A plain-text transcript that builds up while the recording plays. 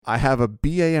I have a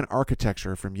BA in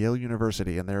architecture from Yale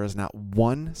University, and there is not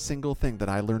one single thing that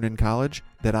I learned in college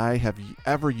that I have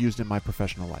ever used in my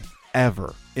professional life.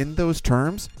 Ever. In those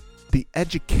terms, the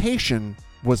education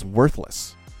was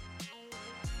worthless.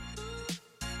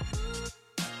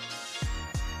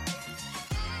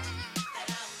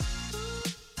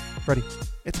 Ready.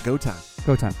 It's go time.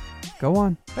 Go time. Go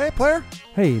on. Hey, player.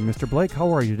 Hey, Mr. Blake,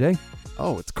 how are you today?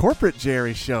 Oh, it's corporate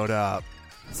Jerry showed up.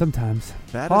 Sometimes.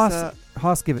 That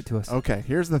Hoss, give it to us. Okay,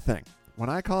 here's the thing. When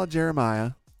I call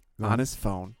Jeremiah on his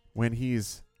phone, when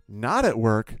he's not at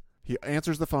work, he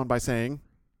answers the phone by saying,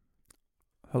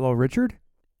 Hello, Richard?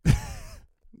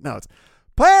 no, it's,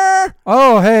 player!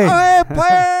 Oh, hey. Oh, hey,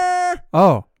 player!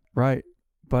 Oh, right.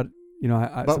 But, you know,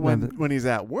 I But sometimes when he's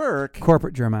at work,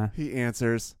 corporate Jeremiah. he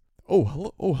answers, oh,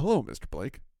 hello, Mr.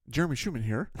 Blake. Jeremy Schumann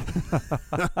here.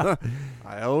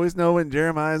 I always know when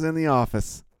Jeremiah's in the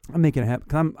office. I'm making it happen.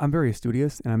 'Cause I'm very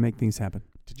studious, and I make things happen.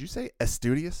 Did you say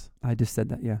studious? I just said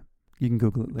that, yeah. You can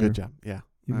Google it later. Good job. Yeah.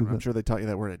 You I'm Google it. sure they taught you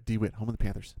that word at DeWitt, home of the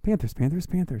Panthers.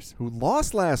 Panthers. Who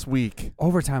lost last week.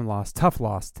 Overtime loss. Tough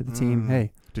loss to the team.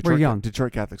 Hey, we're young.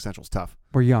 Detroit Catholic Central's tough.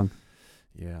 We're young.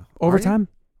 Yeah. Overtime?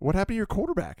 What happened to your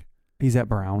quarterback? He's at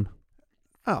Brown.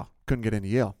 Oh, couldn't get into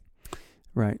Yale.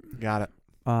 Right. Got it.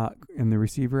 And the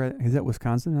receiver, is at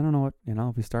Wisconsin? I don't know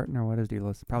if he's starting or what his deal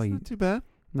is. Probably. That's not too bad.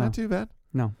 No. Not too bad.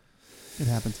 No. It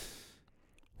happens.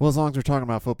 Well, as long as we're talking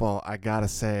about football, I got to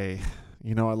say,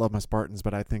 I love my Spartans,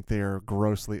 but I think they are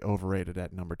grossly overrated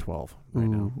at number 12 right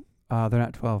now. They're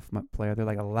not 12, my player. They're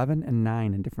like 11 and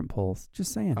 9 in different polls.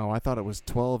 Just saying. Oh, I thought it was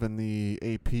 12 in the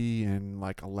AP and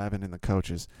like 11 in the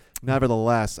coaches.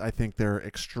 Nevertheless, I think they're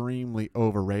extremely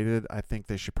overrated. I think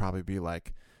they should probably be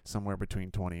like somewhere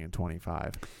between 20 and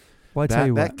 25. Well, I tell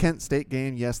you that what. Kent State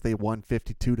game, yes, they won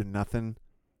 52-0.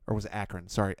 Or was it Akron?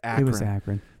 Sorry, Akron. It was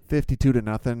Akron.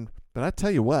 52-0. But I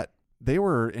tell you what, they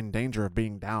were in danger of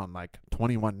being down like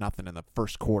 21-0 in the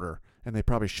first quarter. And they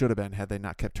probably should have been had they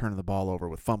not kept turning the ball over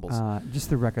with fumbles. Just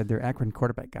the record, their Akron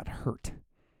quarterback got hurt.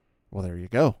 Well, there you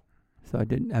go. So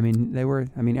Akron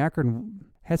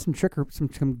had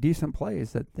some decent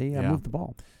plays that they moved the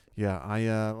ball. Yeah,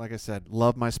 I like I said,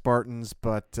 love my Spartans,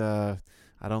 but I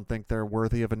don't think they're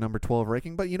worthy of a number 12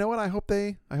 ranking. But you know what? I hope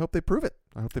they prove it.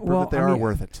 I hope they prove that they are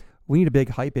worth it. We need a big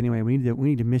hype anyway. We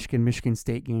need a Michigan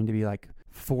State game to be like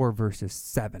 4 versus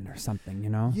 7 or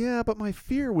something, Yeah, but my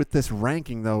fear with this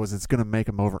ranking though is it's going to make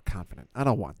them overconfident. I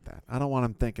don't want that. I don't want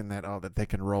them thinking that that they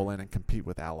can roll in and compete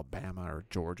with Alabama or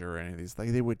Georgia or any of these.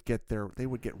 Like they would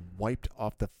get wiped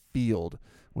off the field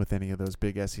with any of those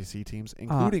big SEC teams,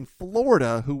 including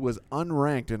Florida, who was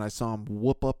unranked, and I saw them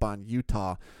whoop up on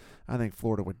Utah. I think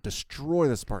Florida would destroy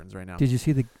the Spartans right now. Did you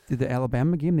see the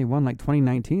Alabama game? They won like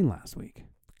 2019 last week.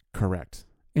 Correct.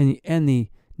 And the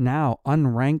now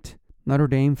unranked Notre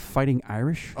Dame Fighting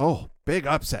Irish. Oh, big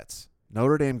upsets.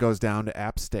 Notre Dame goes down to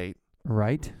App State.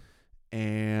 Right.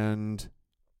 And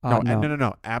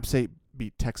no. App State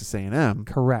beat Texas A&M.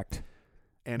 Correct.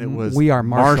 And it was We are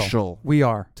Marshall. We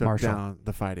are took Marshall. down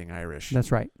the Fighting Irish.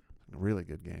 That's right. Really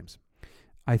good games.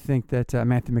 I think that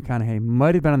Matthew McConaughey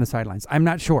might have been on the sidelines. I'm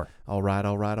not sure. All right.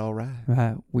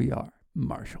 We are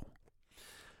Marshall.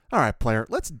 All right, player.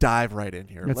 Let's dive right in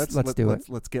here. Let's do it.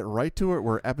 Let's get right to it.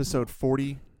 We're episode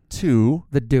 42.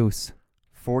 The Deuce.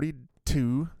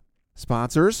 42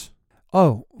 sponsors.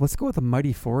 Oh, let's go with the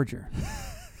Mighty Forger.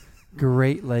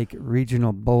 Great Lake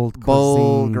Regional Bold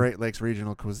Cuisine. Great Lakes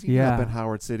Regional Cuisine up in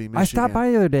Howard City, Michigan. I stopped by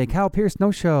the other day. Kyle Pierce,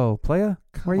 no show. Playa,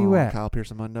 where you at? Kyle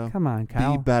Pierce Amundo. Come on,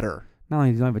 Kyle. Be better. Not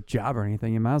only do you don't have a job or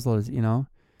anything, you might as well,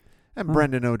 And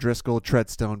Brendan O'Driscoll,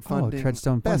 Treadstone Funding. Oh,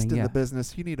 Treadstone Best Funding, in the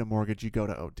business. You need a mortgage, you go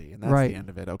to OD. And that's right. the end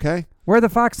of it, okay? Wear the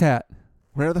fox hat.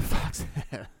 Wear the fox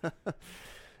hat.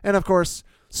 And, of course,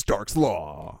 Stark's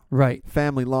Law. Right.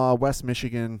 Family Law, West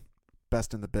Michigan.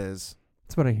 Best in the biz.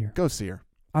 That's what I hear. Go see her.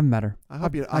 I've met her. I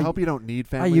hope you don't need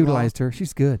family law. I utilized her.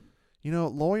 She's good.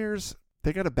 Lawyers,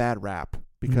 they got a bad rap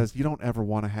because you don't ever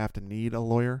want to have to need a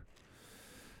lawyer.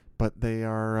 But they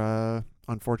are,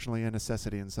 unfortunately, a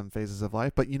necessity in some phases of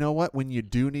life. But you know what? When you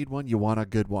do need one, you want a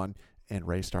good one. And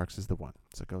Ray Starks is the one.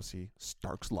 So go see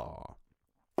Stark's Law.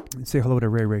 Say hello to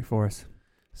Ray Ray for us.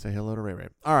 Say hello to Ray Ray.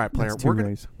 All right, player. That's We're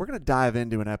going to dive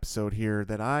into an episode here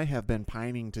that I have been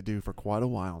pining to do for quite a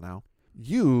while now.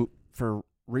 You, for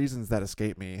reasons that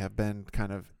escape me, have been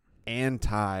kind of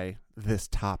anti this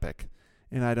topic.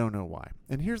 And I don't know why.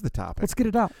 And here's the topic. Let's get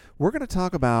it out. We're going to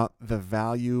talk about the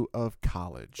value of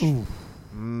college. Ooh.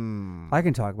 I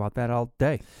can talk about that all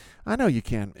day. I know you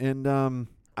can. And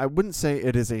I wouldn't say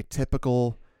it is a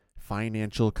typical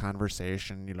financial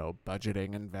conversation,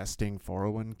 budgeting, investing,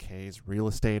 401ks, real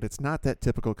estate. It's not that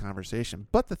typical conversation.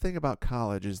 But the thing about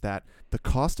college is that the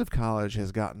cost of college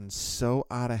has gotten so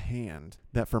out of hand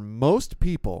that for most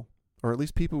people, or at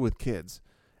least people with kids,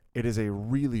 it is a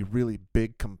really, really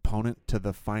big component to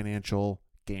the financial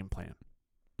game plan.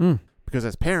 Because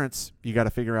as parents, you got to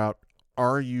figure out,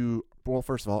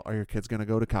 first of all, are your kids going to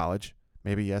go to college?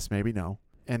 Maybe yes, maybe no.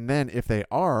 And then if they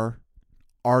are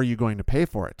you going to pay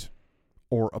for it,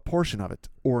 or a portion of it,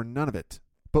 or none of it?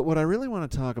 But what I really want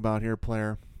to talk about here,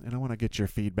 player, and I want to get your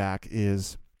feedback,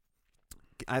 is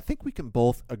I think we can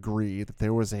both agree that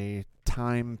there was a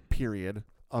time period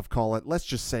of, let's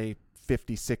just say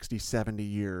 50, 60, 70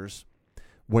 years,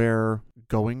 where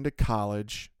going to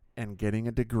college and getting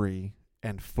a degree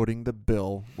and footing the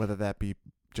bill, whether that be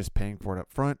just paying for it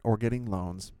up front or getting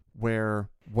loans, where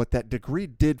what that degree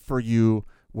did for you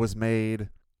was made,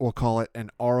 we'll call it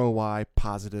an ROI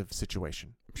positive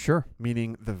situation. Sure.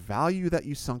 Meaning the value that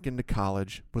you sunk into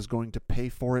college was going to pay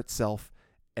for itself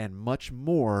and much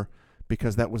more,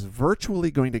 because that was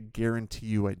virtually going to guarantee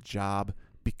you a job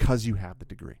because you have the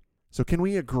degree. So can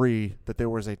we agree that there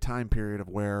was a time period of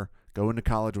where going to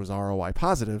college was ROI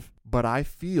positive, but I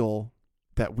feel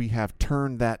that we have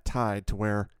turned that tide to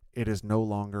where it is no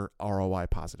longer ROI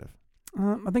positive?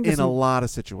 I think in a lot of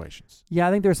situations. Yeah,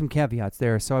 I think there's some caveats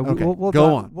there. So Okay, we'll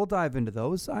on. We'll dive into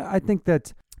those. I think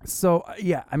that. So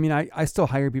yeah, I mean, I still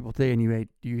hire people today. And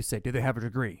you say, do they have a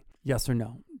degree? Yes or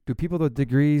no? Do people with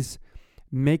degrees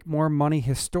make more money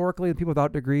historically than people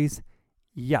without degrees?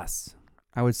 Yes,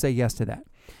 I would say yes to that.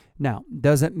 Now,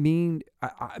 does it mean?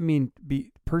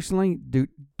 Personally,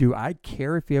 do I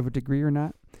care if you have a degree or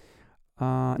not?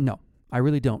 No, I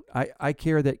really don't. I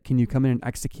care that can you come in and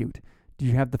execute? Do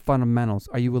you have the fundamentals?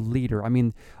 Are you a leader? I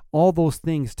mean, all those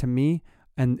things to me,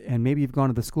 and maybe you've gone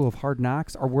to the school of hard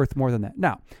knocks, are worth more than that.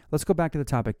 Now, let's go back to the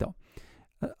topic, though,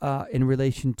 in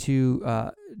relation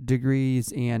to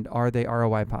degrees and are they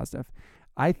ROI positive.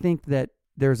 I think that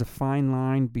there's a fine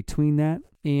line between that.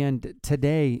 And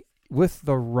today, with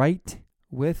the right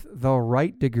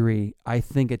degree, I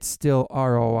think it's still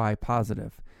ROI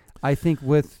positive. I think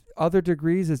with other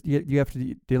degrees, you have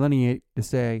to delineate to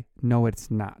say, no,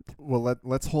 it's not. Well,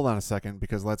 let's hold on a second,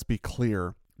 because let's be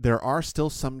clear. There are still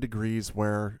some degrees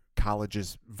where college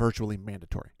is virtually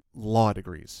mandatory. Law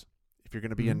degrees. If you're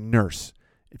going to be a nurse,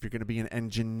 if you're going to be an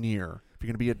engineer, if you're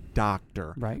going to be a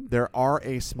doctor, right? There are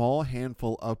a small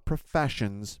handful of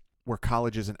professions where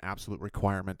college is an absolute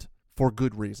requirement for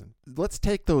good reason. Let's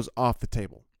take those off the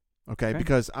table. Okay,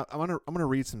 because I'm gonna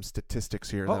read some statistics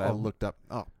here that I looked up.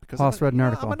 Oh, because read an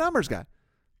article. I'm a numbers guy.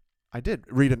 I did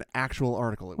read an actual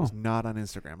article. It was not on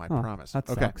Instagram. I promise. That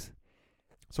sucks.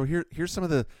 So here's some of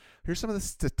the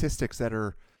statistics that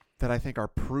I think are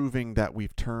proving that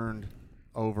we've turned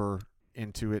over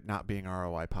into it not being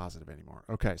ROI positive anymore.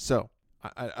 Okay, so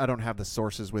I don't have the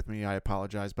sources with me. I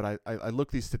apologize, but I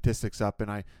looked these statistics up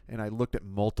and I looked at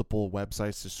multiple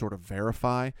websites to sort of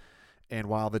verify. And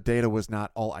while the data was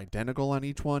not all identical on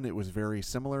each one, it was very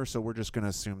similar. So we're just going to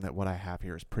assume that what I have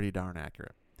here is pretty darn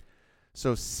accurate.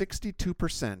 So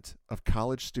 62% of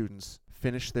college students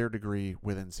finish their degree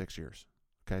within 6 years.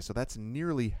 Okay, so that's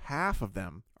nearly half of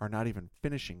them are not even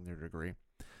finishing their degree.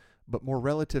 But more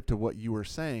relative to what you were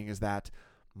saying is that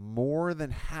more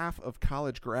than half of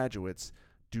college graduates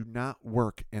do not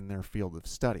work in their field of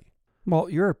study.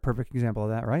 Well, you're a perfect example of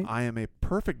that, right? I am a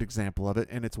perfect example of it,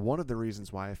 and it's one of the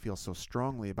reasons why I feel so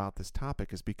strongly about this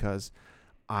topic is because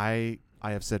I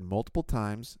have said multiple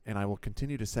times, and I will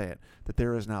continue to say it, that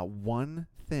there is not one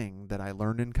thing that I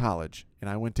learned in college, and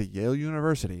I went to Yale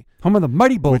University. Home of the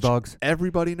Mighty Bulldogs. Which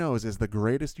everybody knows is the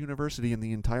greatest university in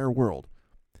the entire world.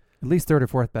 At least third or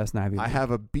fourth best in Ivy League. I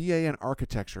have a BA in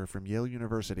architecture from Yale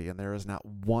University, and there is not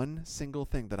one single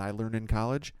thing that I learned in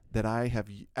college that I have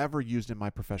ever used in my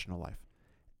professional life.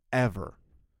 Ever.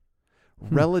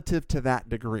 Relative to that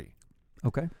degree.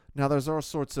 Okay. Now, there's all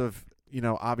sorts of,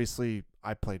 obviously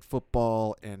I played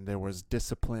football, and there was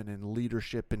discipline and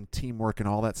leadership and teamwork and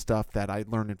all that stuff that I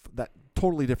learned in that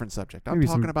totally different subject. I'm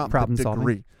talking about the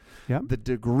degree. Yeah. The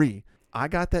degree. I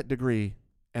got that degree,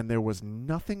 and there was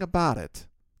nothing about it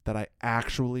that I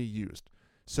actually used.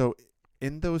 So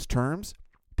in those terms,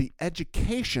 the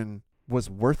education was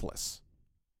worthless.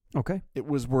 Okay. It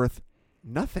was worth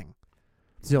nothing.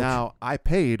 Zilch. Now, I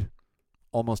paid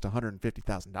almost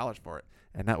 $150,000 for it,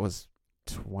 and that was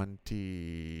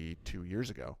 22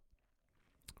 years ago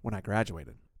when I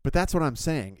graduated. But that's what I'm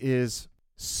saying is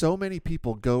so many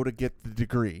people go to get the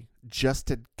degree just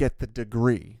to get the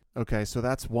degree. Okay, so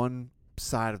that's one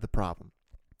side of the problem.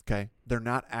 Okay? They're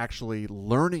not actually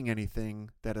learning anything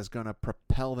that is going to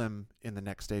propel them in the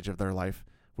next stage of their life,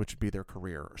 which would be their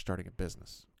career or starting a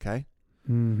business. Okay?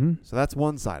 Mm-hmm. So that's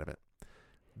one side of it.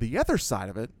 The other side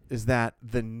of it is that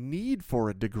the need for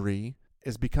a degree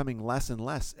is becoming less and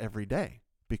less every day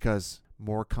because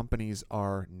more companies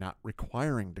are not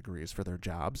requiring degrees for their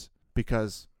jobs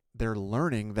because they're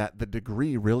learning that the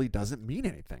degree really doesn't mean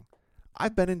anything.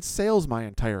 I've been in sales my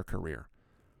entire career.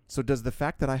 So does the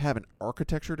fact that I have an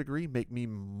architecture degree make me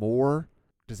more,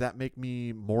 does that make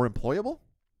me more employable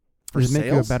for Does it make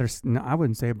you a sales? better? No, I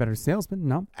wouldn't say a better salesman.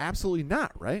 No. Absolutely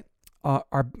not, right?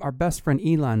 Our best friend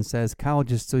Elon says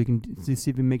college is so you can see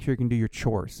if you make sure you can do your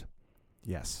chores.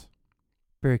 Yes.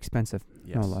 Very expensive,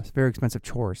 Yes. no less. Very expensive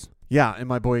chores. Yeah, and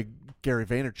my boy Gary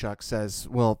Vaynerchuk says,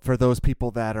 well, for those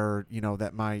people that are,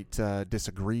 that might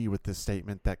disagree with this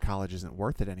statement that college isn't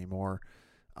worth it anymore,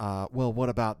 well, what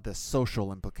about the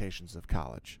social implications of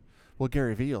college? Well,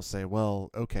 Gary Vee will say,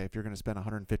 well, okay, if you're going to spend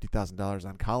 $150,000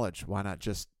 on college, why not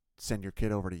just send your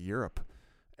kid over to Europe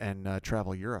and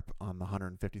travel Europe on the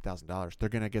 $150,000? They're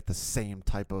going to get the same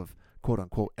type of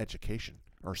quote-unquote education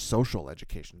or social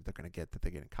education they're going to get that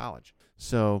they get in college.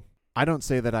 So I don't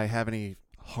say that I have any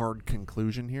hard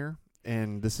conclusion here.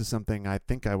 And this is something I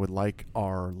think I would like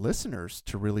our listeners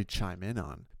to really chime in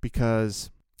on,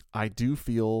 because I do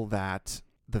feel that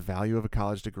the value of a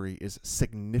college degree is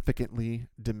significantly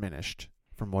diminished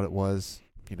from what it was,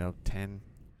 10,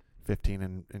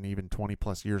 15, and even 20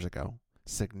 plus years ago.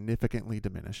 Significantly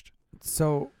diminished.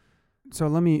 So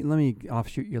let me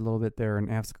offshoot you a little bit there and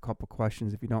ask a couple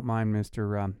questions, if you don't mind,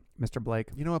 Mr. Blake.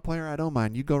 You know what, player? I don't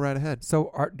mind. You go right ahead.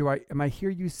 So am I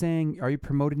hear you saying, are you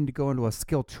promoting to go into a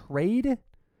skilled trade,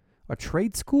 a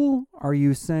trade school? Are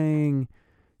you saying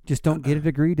just don't get a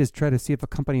degree, just try to see if a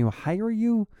company will hire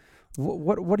you?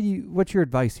 What's your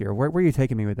advice here? Where are you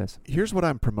taking me with this? Here's what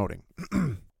I'm promoting.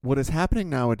 What is happening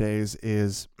nowadays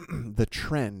is the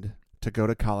trend to go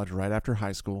to college right after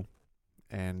high school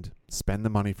and spend the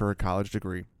money for a college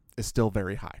degree is still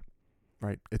very high,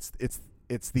 right? It's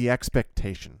the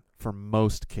expectation for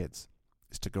most kids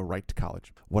is to go right to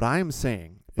college. What I am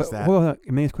saying is that. Hold on,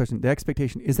 main question. The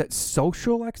expectation, is that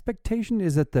social expectation?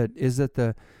 Is that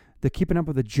the keeping up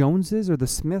with the Joneses or the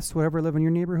Smiths, whatever live in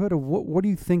your neighborhood? Or what do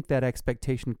you think that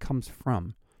expectation comes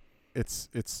from? It's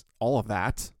all of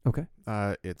that. Okay.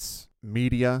 It's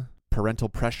media, parental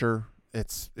pressure.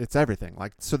 It's everything.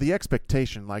 So the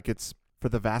expectation, it's for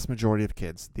the vast majority of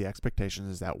kids, the expectation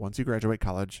is that once you graduate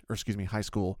high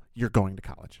school, you're going to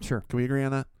college. Sure. Can we agree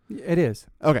on that? It is.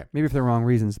 Okay. Maybe for the wrong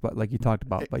reasons, but like you talked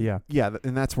about, but yeah. Yeah,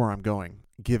 and that's where I'm going.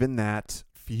 Given that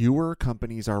fewer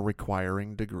companies are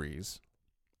requiring degrees,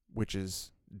 which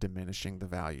is diminishing the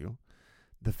value,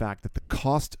 the fact that the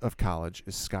cost of college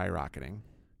is skyrocketing,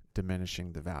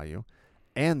 diminishing the value,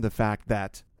 and the fact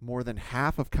that more than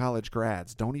half of college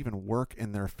grads don't even work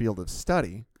in their field of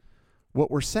study, what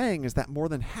we're saying is that more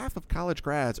than half of college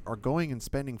grads are going and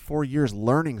spending 4 years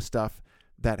learning stuff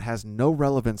that has no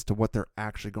relevance to what they're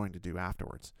actually going to do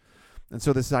afterwards. And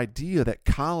so this idea that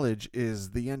college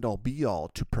is the end-all be-all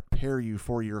to prepare you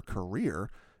for your career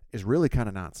is really kind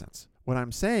of nonsense. What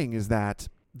I'm saying is that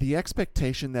the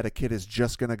expectation that a kid is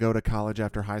just going to go to college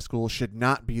after high school should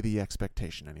not be the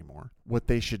expectation anymore. What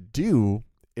they should do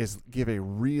is give a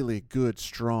really good,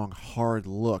 strong, hard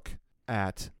look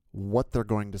at what they're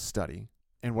going to study.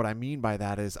 And what I mean by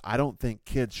that is I don't think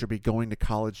kids should be going to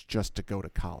college just to go to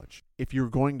college. If you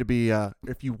want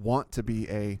to be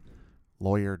a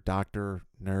lawyer, doctor,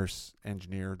 nurse,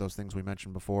 engineer, those things we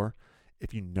mentioned before,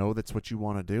 if you know that's what you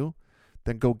want to do,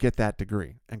 then go get that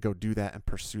degree and go do that and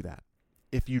pursue that.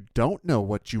 If you don't know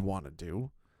what you want to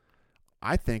do,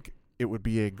 I think it would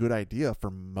be a good idea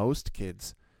for most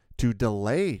kids to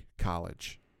delay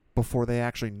college before they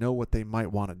actually know what they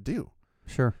might want to do.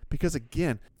 Sure. Because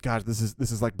again, gosh, this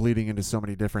is like bleeding into so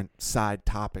many different side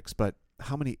topics, but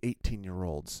how many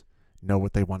 18-year-olds know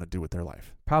what they want to do with their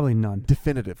life? Probably none.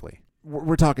 Definitively.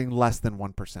 We're talking less than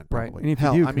 1%, probably. Right. And if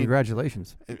you do,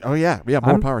 congratulations. Oh, yeah.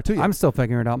 More power to you. I'm still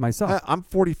figuring it out myself. I'm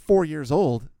 44 years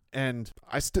old, and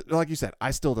I still, like you said,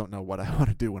 I still don't know what I want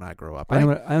to do when I grow up. Right? I know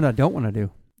what I don't want to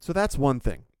do. So that's one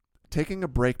thing. Taking a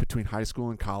break between high school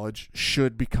and college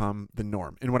should become the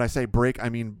norm. And when I say break, I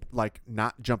mean like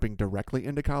not jumping directly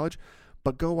into college,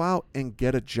 but go out and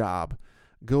get a job.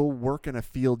 Go work in a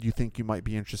field you think you might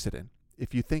be interested in.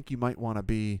 If you think you might want to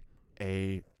be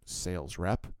a sales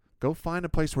rep, go find a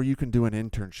place where you can do an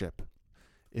internship.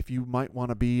 If you might want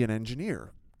to be an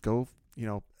engineer, go,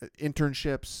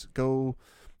 internships, go.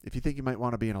 If you think you might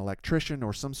want to be an electrician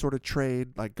or some sort of trade,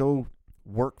 go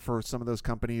work for some of those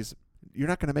companies. You're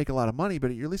not going to make a lot of money, but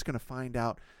you're at least going to find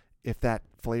out if that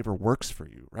flavor works for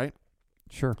you, right?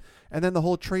 Sure. And then the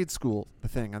whole trade school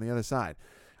thing on the other side.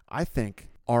 I think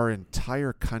our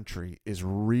entire country is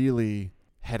really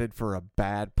headed for a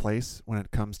bad place when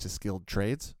it comes to skilled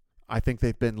trades. I think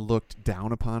they've been looked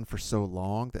down upon for so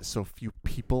long that so few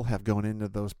people have gone into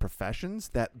those professions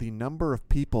that the number of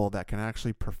people that can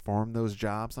actually perform those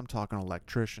jobs, I'm talking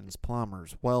electricians,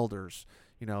 plumbers, welders,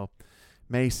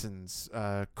 masons,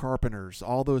 carpenters,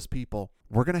 all those people,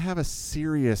 we're going to have a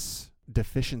serious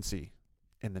deficiency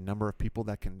in the number of people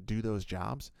that can do those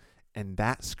jobs. And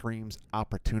that screams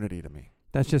opportunity to me.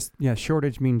 That's just,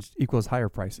 shortage means equals higher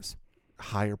prices.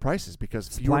 Higher prices, because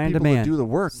Supply fewer and people demand. to do the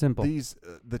work. Simple.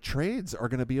 The trades are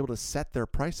going to be able to set their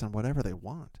price on whatever they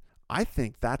want. I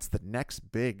think that's the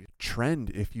next big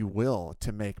trend, if you will,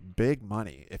 to make big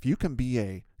money. If you can be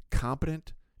a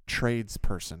competent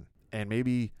tradesperson and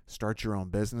maybe start your own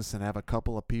business and have a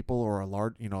couple of people or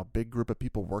a big group of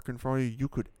people working for you, you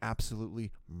could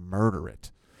absolutely murder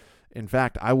it. In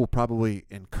fact, I will probably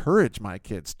encourage my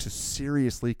kids to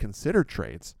seriously consider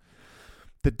trades.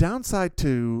 The downside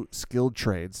to skilled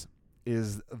trades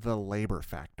is the labor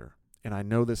factor. And I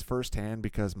know this firsthand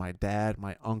because my dad,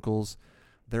 my uncles,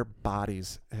 their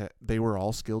bodies, they were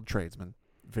all skilled tradesmen,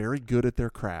 very good at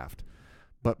their craft.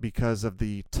 But because of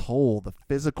the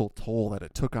physical toll that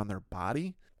it took on their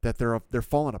body, that they're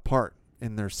falling apart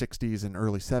in their 60s and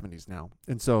early 70s now.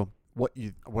 And so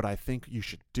what I think you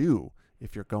should do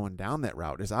if you're going down that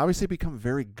route is obviously become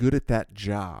very good at that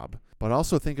job, but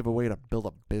also think of a way to build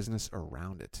a business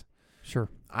around it. Sure.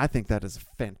 I think that is a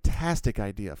fantastic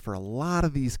idea for a lot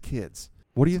of these kids.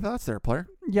 What are your thoughts there, player?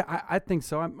 Yeah, I think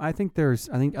so. I think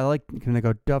I like kind of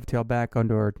go dovetail back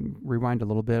onto or rewind a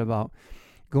little bit about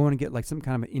going to get like some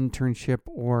kind of an internship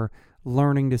or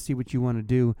learning to see what you want to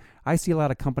do. I see a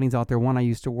lot of companies out there, one I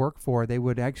used to work for, they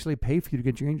would actually pay for you to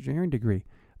get your engineering degree.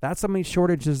 That's how many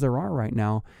shortages there are right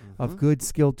now of good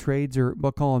skilled trades, or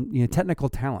we'll call them technical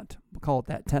talent. We'll call it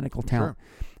that, technical talent.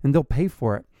 Sure. And they'll pay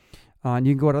for it. And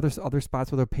you can go to other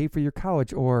spots where they'll pay for your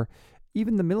college or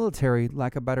even the military,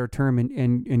 lack of a better term,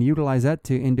 and utilize that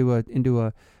into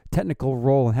a technical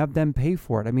role and have them pay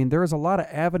for it. I mean, there's a lot of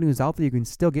avenues out there you can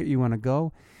still get you want to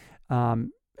go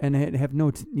and have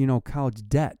no college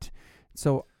debt.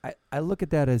 So I look at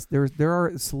that as there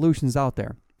are solutions out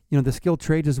there. The skilled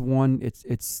trade is one.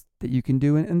 It's that you can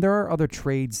do, and there are other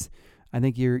trades. I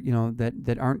think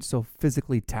that aren't so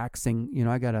physically taxing.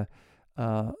 I got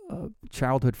a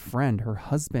childhood friend. Her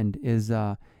husband is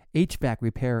HVAC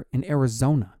repair in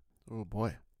Arizona. Oh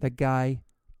boy, that guy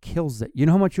kills it. You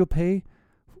know how much you'll pay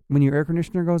when your air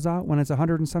conditioner goes out when it's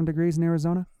 100 and some degrees in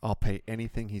Arizona? I'll pay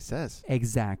anything he says.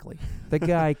 Exactly. The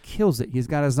guy kills it. He's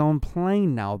got his own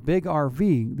plane now, big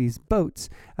RV, these boats.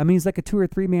 I mean, he's like a 2 or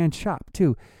 3 man shop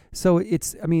too. So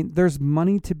there's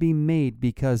money to be made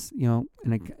because,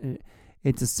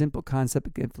 it's a simple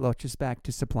concept. It flushes back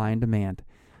to supply and demand.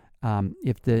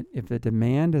 If the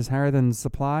demand is higher than the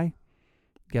supply,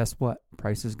 guess what?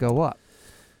 Prices go up.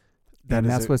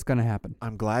 That's what's going to happen.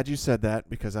 I'm glad you said that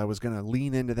because I was going to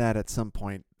lean into that at some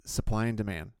point. Supply and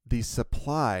demand. The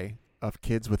supply of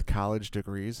kids with college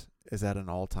degrees is at an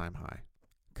all-time high.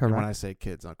 Correct. And when I say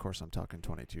kids, of course, I'm talking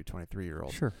 22,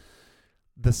 23-year-olds. Sure.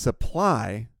 The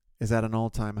supply is at an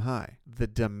all-time high. The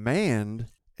demand,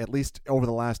 at least over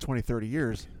the last 20, 30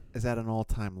 years, is at an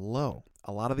all-time low.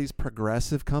 A lot of these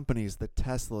progressive companies, the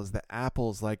Teslas, the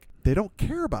Apples, they don't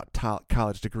care about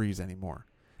college degrees anymore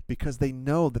because they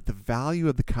know that the value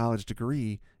of the college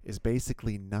degree is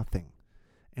basically nothing.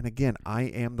 And again, I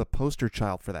am the poster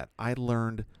child for that. I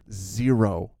learned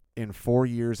 0 in 4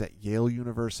 years at Yale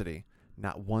University.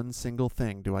 Not one single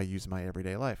thing do I use in my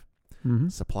everyday life. Mm-hmm.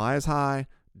 Supply is high,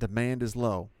 demand is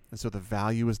low, and so the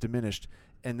value is diminished.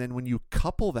 And then when you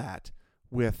couple that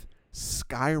with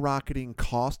skyrocketing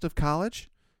cost of college,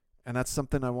 and that's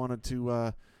something I wanted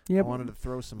to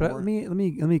throw some more. Let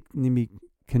me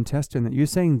contest in that. You're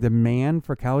saying demand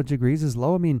for college degrees is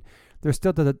low. I mean, there's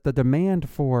still the demand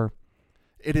for.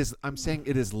 It is. I'm saying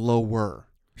it is lower.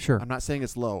 Sure. I'm not saying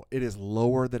it's low. It is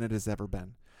lower than it has ever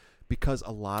been, because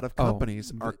a lot of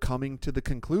companies are coming to the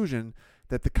conclusion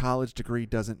that the college degree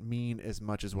doesn't mean as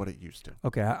much as what it used to.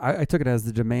 Okay, I took it as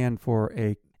the demand for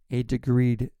a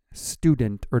degreed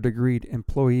student or degreed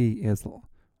employee is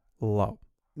low.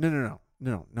 No.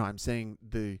 I'm saying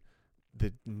the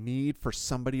need for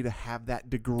somebody to have that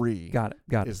degree got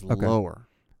it. is Okay. lower.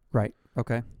 Right.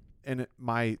 Okay. And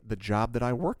the job that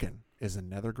I work in is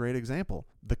another great example.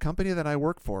 The company that I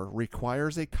work for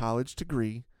requires a college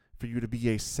degree for you to be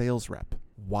a sales rep.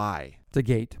 Why? It's a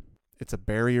gate. It's a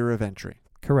barrier of entry.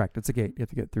 Correct. It's a gate you have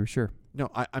to get through. Sure. No,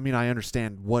 I mean, I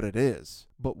understand what it is,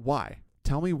 but why?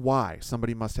 Tell me why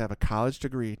somebody must have a college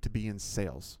degree to be in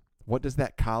sales. What does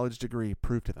that college degree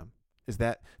prove to them?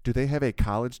 Do they have a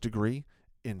college degree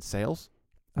in sales?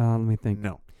 Let me think.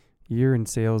 No. You're in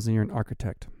sales and you're an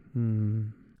architect.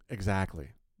 Exactly.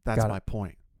 That's my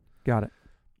point. Got it.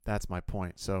 That's my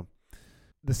point. So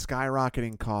the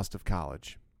skyrocketing cost of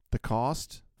college. The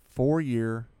cost,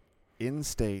 4-year,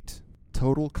 in-state,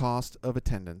 total cost of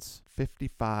attendance,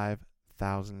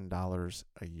 $55,000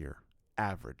 a year.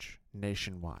 Average,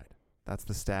 nationwide. That's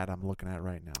the stat I'm looking at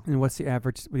right now. And what's the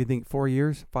average? What do you think? 4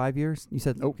 years? 5 years? You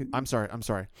said. Oh, I'm sorry.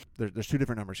 There's two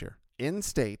different numbers here.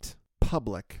 In-state,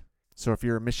 public. So if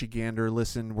you're a Michigander,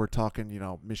 listen, we're talking,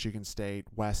 Michigan State,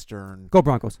 Western. Go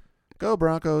Broncos. Go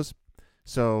Broncos.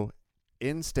 So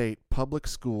in-state, public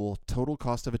school, total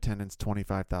cost of attendance,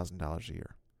 $25,000 a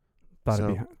year. Thought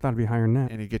it'd be higher than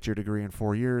that. And you get your degree in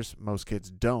 4 years. Most kids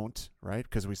don't, right?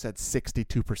 Because we said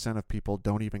 62% of people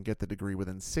don't even get the degree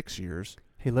within 6 years.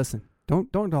 Hey, listen,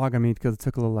 don't dog on me because it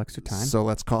took a little extra time. So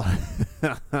let's call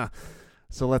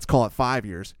it 5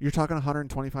 years. You're talking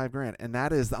 $125,000, and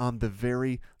that is on the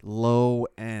very low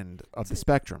end of the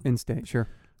spectrum. In state, sure.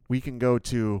 We can go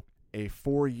to a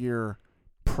 4-year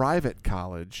private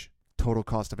college, total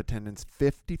cost of attendance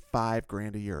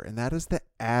 $55,000 a year, and that is the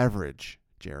average,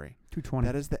 Jerry. 220.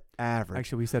 That is the average.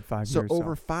 Actually, we said 5 so years.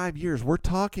 Over 5 years, we're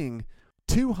talking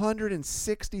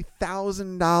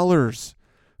 $260,000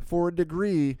 for a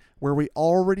degree where we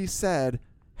already said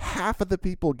half of the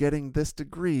people getting this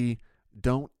degree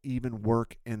don't even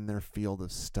work in their field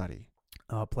of study.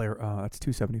 That's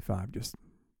 275. Just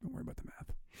don't worry about the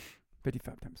math.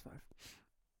 55 times 5.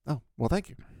 Oh, well, thank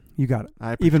you. You got it.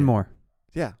 I appreciate Even more.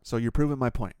 Yeah, so you're proving my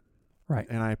point. Right.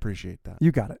 And I appreciate that.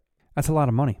 You got it. That's a lot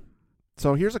of money.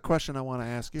 So here's a question I want to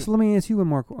ask you. So let me ask you one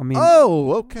more.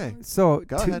 Okay. So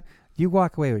Go ahead. You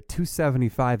walk away with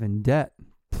 $275 in debt,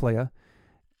 playa.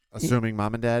 Assuming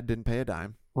mom and dad didn't pay a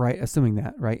dime. Right, assuming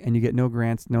that, right? And you get no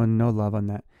grants, no love on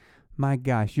that. My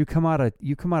gosh, you come out of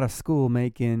school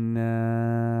making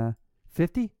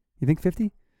 50? You think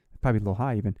 50? Probably a little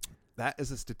high even. That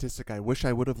is a statistic I wish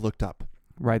I would have looked up.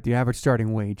 Right, the average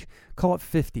starting wage. Call it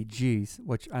 50 G's,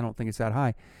 which I don't think it's that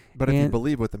high. But if you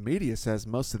believe what the media says,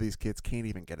 most of these kids can't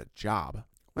even get a job.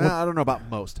 Well, I don't know about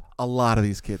most. A lot of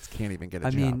these kids can't even get a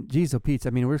job. I mean, geez, Pete,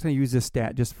 we're just going to use this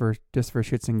stat just for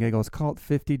shits and giggles. Call it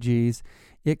 50 G's.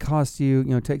 It costs you,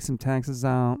 take some taxes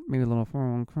out, maybe a little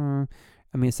 401k.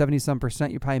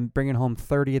 70-some%. You're probably bringing home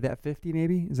 30 of that 50,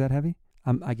 maybe. Is that heavy?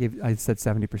 I said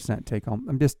 70% take home.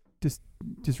 I'm just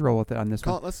roll with it on this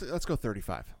one. Let's go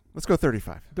 35. Let's go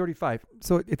 35. 35.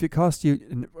 So if it costs you,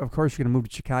 and of course you're going to move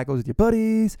to Chicago with your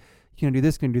buddies, you're going to do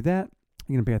this, going to do that.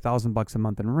 You're going to pay $1,000 a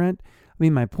month in rent.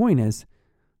 My point is,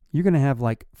 you're going to have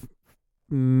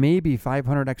maybe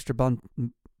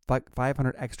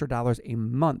 $500 extra dollars a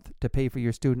month to pay for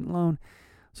your student loan.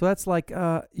 So that's you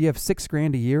have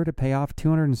 $6,000 a year to pay off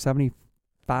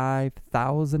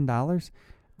 $275,000.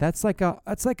 That's like a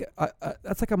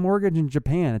mortgage in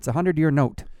Japan. It's a 100-year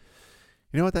note.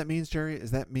 You know what that means, Jerry?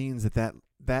 That means that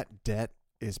debt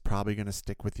is probably going to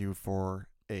stick with you for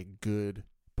a good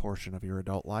portion of your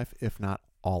adult life, if not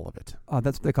all of it.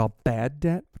 That's what they call bad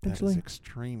debt, potentially? That is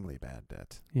extremely bad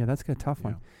debt. Yeah, that's a tough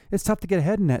one. It's tough to get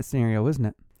ahead in that scenario, isn't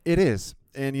it? It is.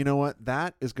 And you know what?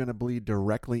 That is going to bleed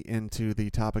directly into the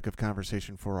topic of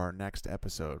conversation for our next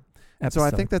episode. So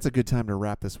I think that's a good time to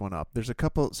wrap this one up. There's a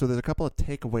couple of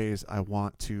takeaways I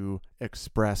want to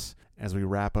express as we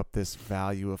wrap up this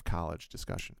value of college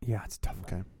discussion. Yeah, it's tough.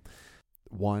 Okay.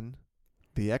 1,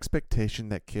 the expectation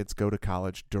that kids go to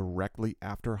college directly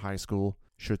after high school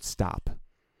should stop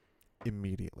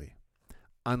immediately.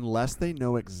 Unless they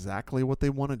know exactly what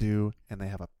they want to do and they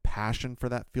have a passion for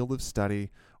that field of study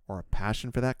or a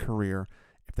passion for that career,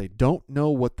 if they don't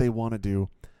know what they want to do,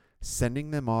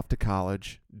 sending them off to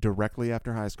college directly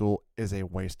after high school is a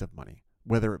waste of money,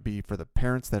 whether it be for the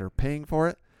parents that are paying for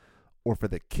it or for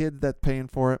the kid that's paying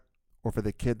for it or for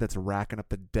the kid that's racking up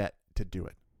the debt to do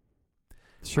it.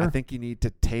 Sure. I think you need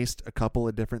to taste a couple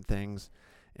of different things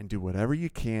and do whatever you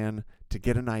can to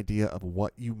get an idea of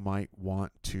what you might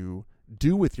want to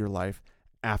do with your life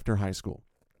after high school.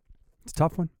 It's a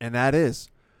tough one. And that is,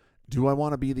 do I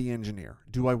want to be the engineer?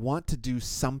 Do I want to do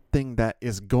something that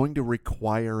is going to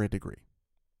require a degree?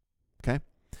 Okay?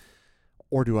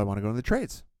 Or do I want to go into the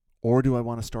trades? Or do I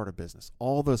want to start a business?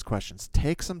 All those questions.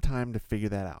 Take some time to figure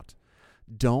that out.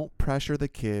 Don't pressure the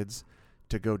kids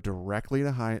to go directly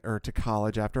to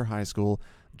college after high school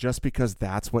just because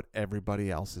that's what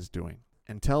everybody else is doing.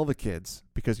 And tell the kids,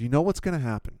 because you know what's going to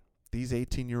happen. These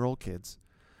 18-year-old kids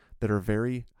that are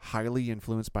very highly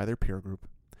influenced by their peer group,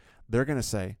 they're going to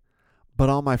say, but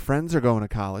all my friends are going to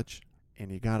college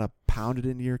and you got to pound it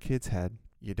into your kid's head.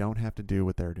 You don't have to do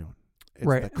what they're doing. It's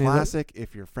Right. the classic,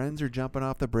 if your friends are jumping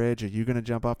off the bridge, are you going to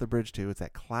jump off the bridge too? It's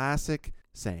that classic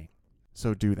saying.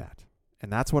 So do that.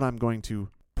 And that's what I'm going to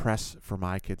press for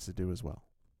my kids to do as well.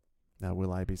 Now,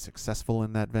 will I be successful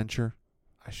in that venture?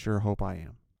 I sure hope I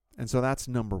am. And so that's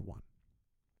number one,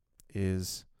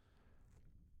 is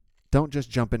don't just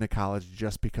jump into college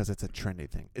just because it's a trendy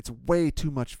thing. It's way too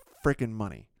much freaking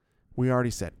money. We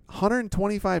already said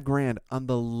 $125,000 on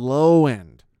the low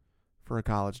end for a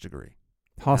college degree.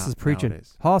 Hoss is preaching.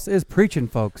 Nowadays. Hoss is preaching,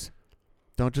 folks.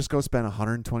 Don't just go spend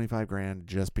 $125,000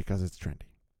 just because it's trendy.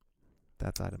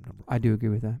 That's item number one. I do agree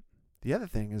with that. The other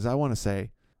thing is I want to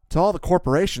say to all the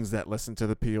corporations that listen to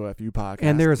the POFU podcast.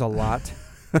 And there is a lot.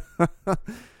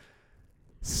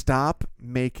 Stop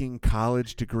making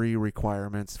college degree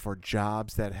requirements for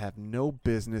jobs that have no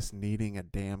business needing a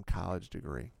damn college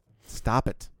degree. Stop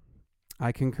it.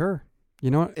 I concur.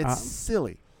 You know what? It's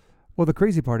silly. Well, the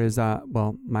crazy part is,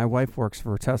 my wife works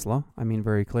for Tesla. I mean,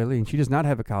 very clearly, and she does not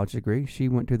have a college degree. She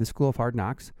went to the School of Hard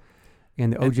Knocks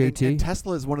and the OJT. And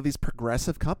Tesla is one of these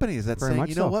progressive companies that's Very saying, much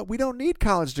you know so. what, we don't need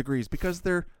college degrees because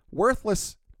they're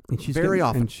worthless And she's very getting,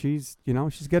 often. And she's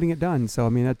getting it done. So I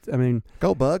mean,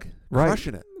 Go, Bug. Right.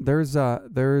 Crushing it. there's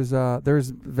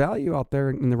value out there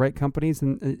in the right companies,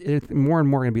 and it's more and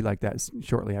more going to be like that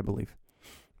shortly, I believe.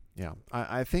 Yeah.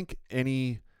 I think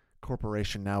any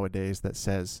corporation nowadays that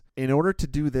says, in order to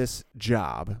do this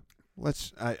job,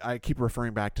 I keep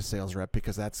referring back to sales rep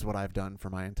because that's what I've done for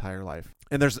my entire life.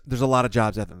 And there's a lot of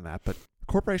jobs other than that, but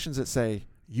corporations that say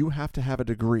you have to have a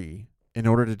degree in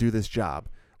order to do this job,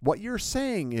 what you're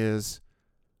saying is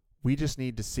we just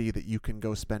need to see that you can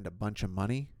go spend a bunch of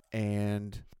money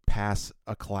and pass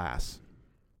a class,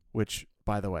 which,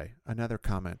 by the way, another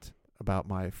comment about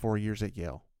my 4 years at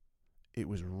Yale. It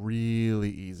was really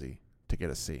easy to get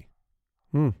a C.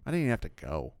 I didn't even have to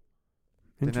go.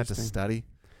 Didn't have to study.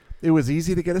 It was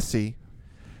easy to get a C.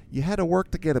 You had to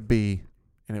work to get a B,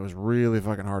 and it was really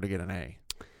fucking hard to get an A.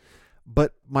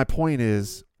 But my point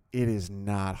is, it is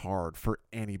not hard for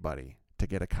anybody to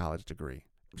get a college degree,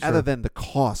 other than the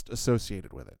cost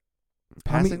associated with it.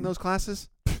 Passing those classes,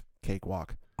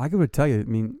 cakewalk. I would tell you, I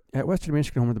mean, at Western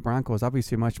Michigan, home of the Broncos,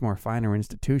 obviously a much more finer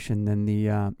institution than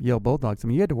the Yale Bulldogs. I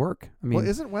mean, you had to work. I mean, Well,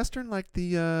 isn't Western like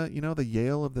the the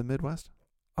Yale of the Midwest?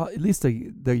 at least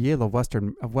the Yale of West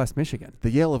Michigan.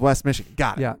 The Yale of West Michigan.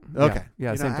 Got it. Yeah. Okay.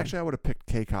 Yeah. Same thing. Actually, I would have picked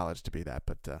K College to be that,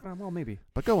 but Well, maybe.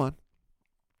 go on.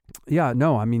 Yeah.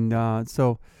 No. I mean,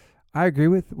 so I agree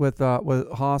with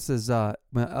Hoss's.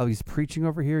 When he's preaching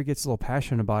over here, he gets a little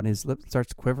passionate about it. His lip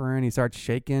starts quivering. He starts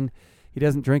shaking. He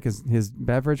doesn't drink his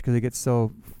beverage because he gets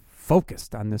so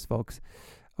focused on this, folks.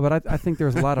 But I think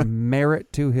there's a lot of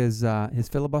merit to his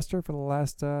filibuster for the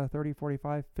last 30,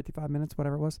 45, 55 minutes,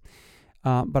 whatever it was.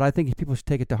 But I think people should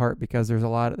take it to heart because there's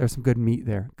some good meat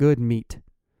there. Good meat.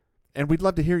 And we'd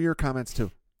love to hear your comments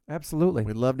too. Absolutely.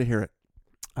 We'd love to hear it.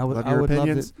 I would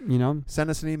opinions. love to, Send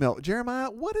us an email. Jeremiah,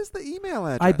 what is the email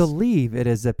address? I believe it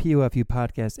is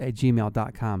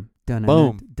POFUpodcast@gmail.com.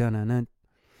 Boom. Dun-dun-dun.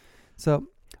 So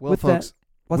Well, with folks,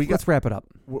 let's wrap it up.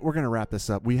 we're going to wrap this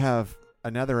up. We have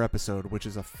another episode, which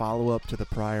is a follow-up to the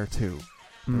prior two.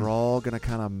 They're all going to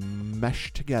kind of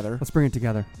mesh together. Let's bring it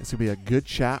together. It's going to be a good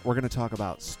chat. We're going to talk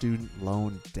about student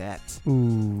loan debt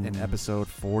Ooh. in episode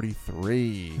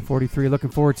 43. 43.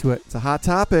 Looking forward to it. It's a hot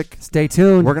topic. Stay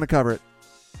tuned. We're going to cover it.